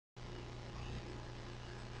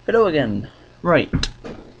Hello again. Right.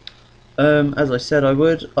 As I said I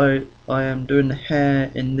would, I am doing the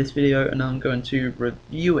hair in this video, and I'm going to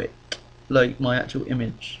review it, like my actual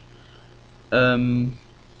image. I'm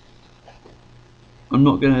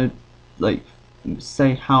not gonna like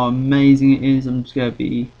say how amazing it is. I'm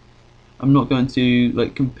not going to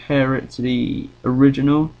like compare it to the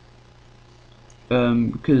original.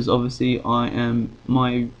 Because obviously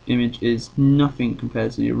my image is nothing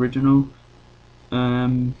compared to the original.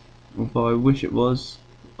 Although I wish it was.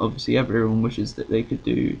 Obviously everyone wishes that they could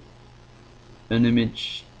do an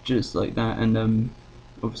image just like that, and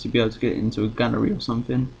obviously be able to get it into a gallery or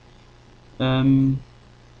something.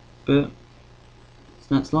 But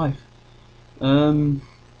that's life.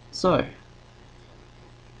 So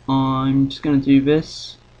I'm just going to do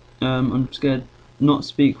this. I'm just going to not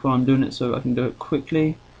speak while I'm doing it so I can do it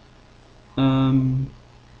quickly. So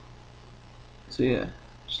yeah,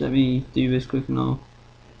 just let me do this quick and I'll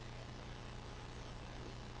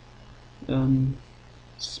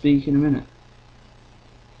speak in a minute.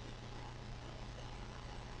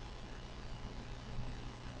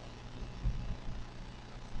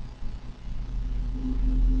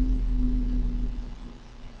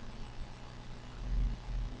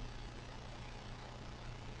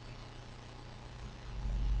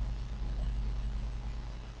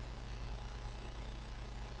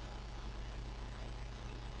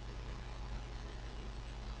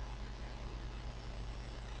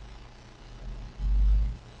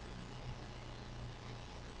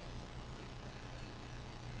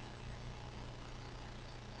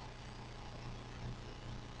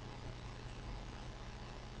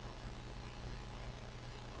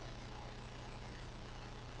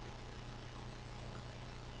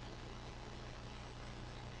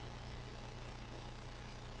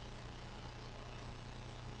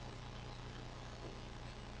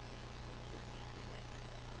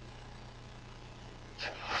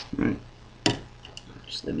 Right.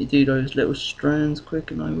 Just let me do those little strands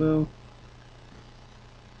quick and I will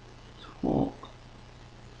talk.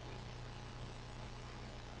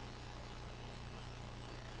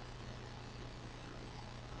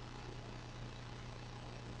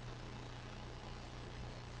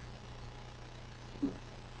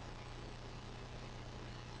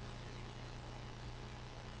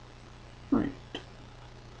 Right.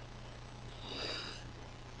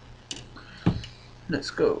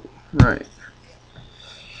 Let's go. Right.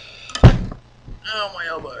 Oh, my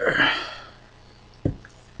elbow.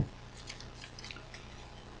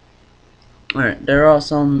 Alright, there are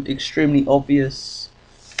some extremely obvious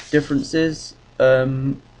differences.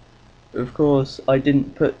 Of course, I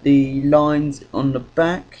didn't put the lines on the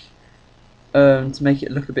back to make it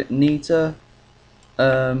look a bit neater.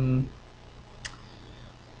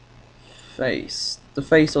 Face. The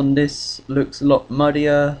face on this looks a lot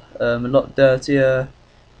muddier, a lot dirtier.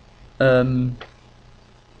 But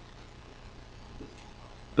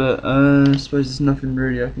I suppose there's nothing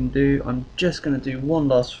really I can do. I'm just going to do one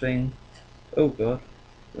last thing. Oh god.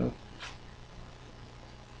 Oh.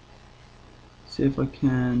 See if I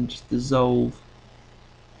can just dissolve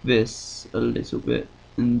this a little bit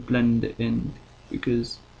and blend it in,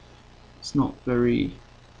 because it's not very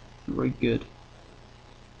good.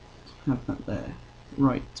 Have that there.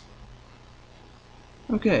 Right.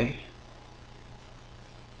 Okay.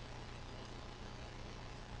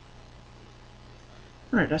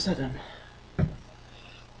 Right, that's that done.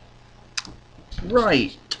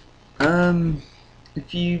 Right.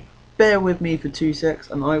 If you bear with me for 2 secs,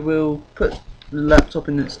 and I will put the laptop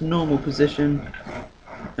in its normal position,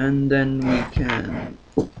 and then we can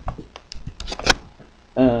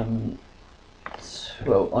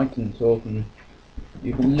well, I can talk and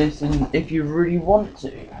you can listen if you really want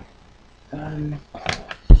to.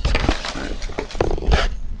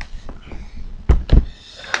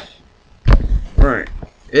 Right.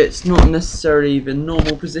 It's not necessarily the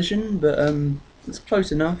normal position, but it's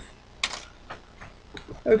close enough.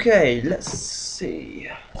 Okay, let's see.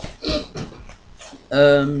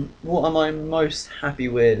 What am I most happy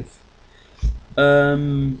with?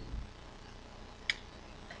 Don't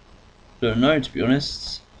know, to be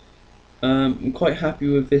honest. I'm quite happy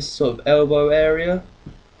with this sort of elbow area.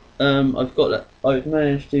 I've got that. I've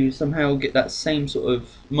managed to somehow get that same sort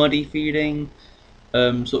of muddy feeling,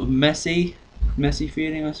 sort of messy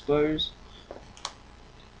feeling, I suppose.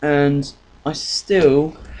 And I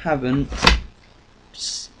still haven't.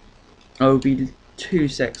 I'll be 2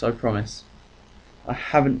 secs, I promise. I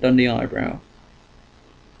haven't done the eyebrow.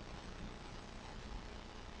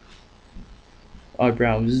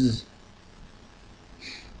 Eyebrows.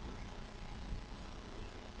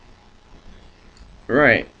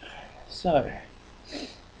 Right. So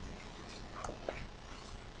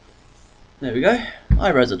There we go.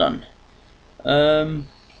 Eyebrows are done. That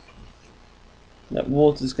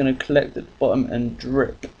water's going to collect at the bottom and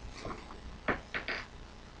drip.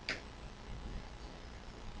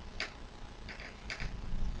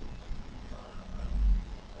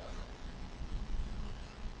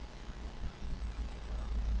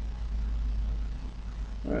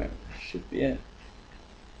 Right, should be it.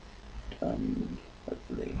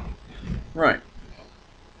 Hopefully. Right.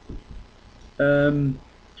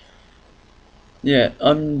 Yeah,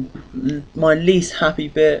 my least happy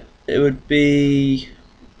bit, it would be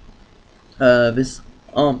this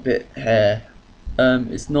armpit hair.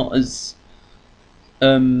 It's not as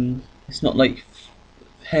it's not like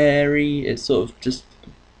hairy. It's sort of just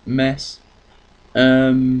mess.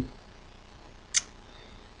 Um,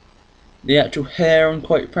 the actual hair I'm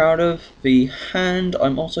quite proud of. The hand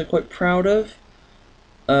I'm also quite proud of.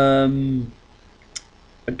 I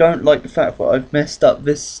don't like the fact that I've messed up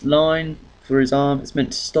this line for his arm. It's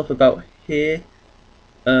meant to stop about here,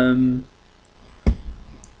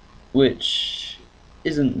 which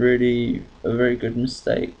isn't really a very good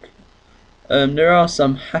mistake. There are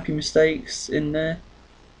some happy mistakes in there,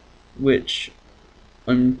 which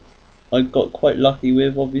I got quite lucky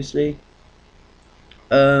with, obviously.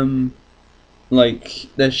 Like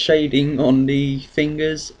there's shading on the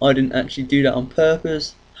fingers. I didn't actually do that on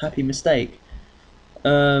purpose. Happy mistake.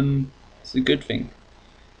 It's a good thing.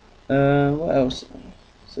 What else?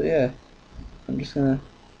 So yeah, I'm just gonna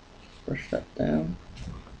brush that down.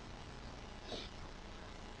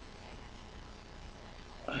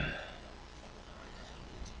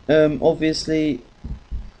 Obviously,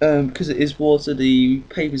 because it is water, the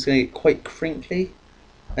paper's gonna get quite crinkly,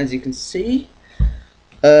 as you can see.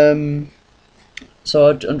 So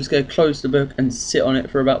I'm just going to close the book and sit on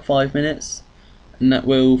it for about 5 minutes, and that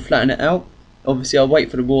will flatten it out. Obviously I'll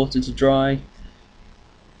wait for the water to dry,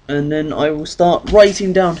 and then I will start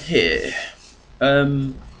writing down here.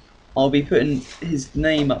 I'll be putting his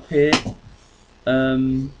name up here.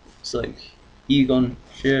 It's like Egon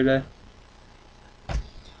Schiele.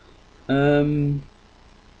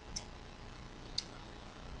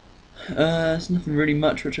 There's nothing really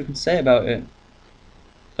much which I can say about it.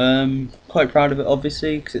 Quite proud of it,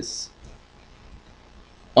 obviously, because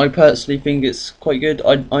I personally think it's quite good.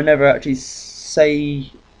 I never actually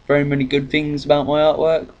say very many good things about my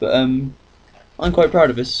artwork, but I'm quite proud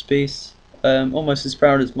of this piece. Almost as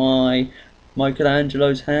proud as my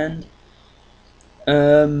Michelangelo's hand.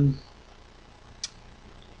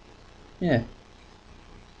 Yeah.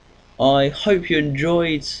 I hope you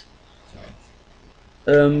enjoyed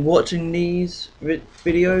watching these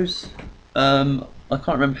videos. I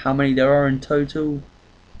can't remember how many there are in total.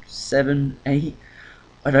 7, 8.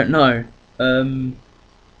 I don't know.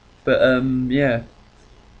 But yeah,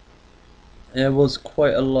 there was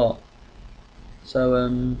quite a lot.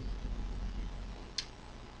 So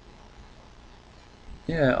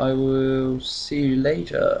yeah, I will see you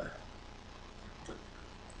later.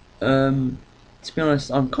 To be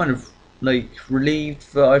honest, I'm kind of like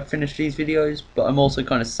relieved that I finished these videos, but I'm also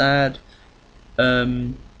kind of sad.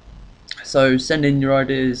 So send in your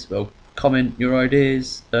ideas, well, comment your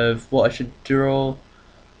ideas of what I should draw,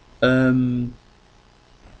 and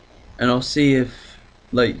I'll see if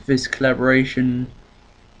like this collaboration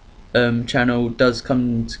channel does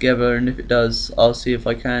come together, and if it does, I'll see if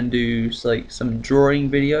I can do like some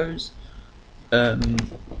drawing videos.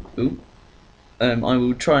 Ooh. I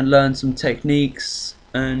will try and learn some techniques,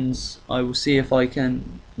 and I will see if I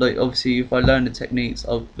can, like, obviously if I learn the techniques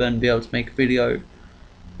I'll then be able to make a video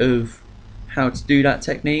of how to do that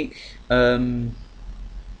technique. So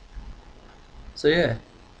yeah,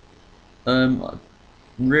 I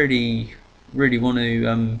really want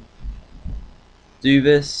to do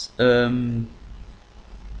this, and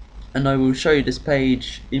I will show you this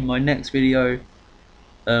page in my next video,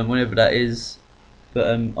 whenever that is. But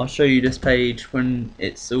I'll show you this page when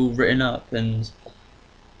it's all written up and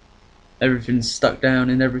everything's stuck down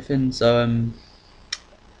and everything. So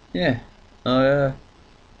yeah, I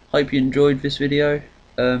hope you enjoyed this video.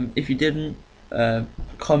 If you didn't,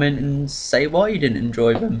 comment and say why you didn't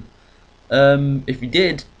enjoy them. If you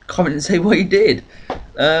did, comment and say why you did.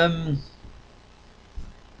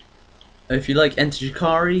 If you like Enter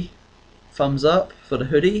Shikari, thumbs up for the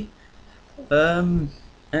hoodie.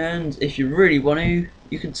 And if you really want to,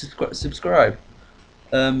 you can subscribe.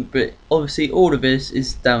 But obviously all of this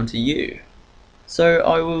is down to you. So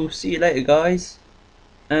I will see you later, guys,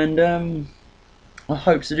 and I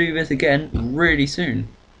hope to do this again really soon.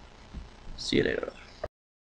 See you later.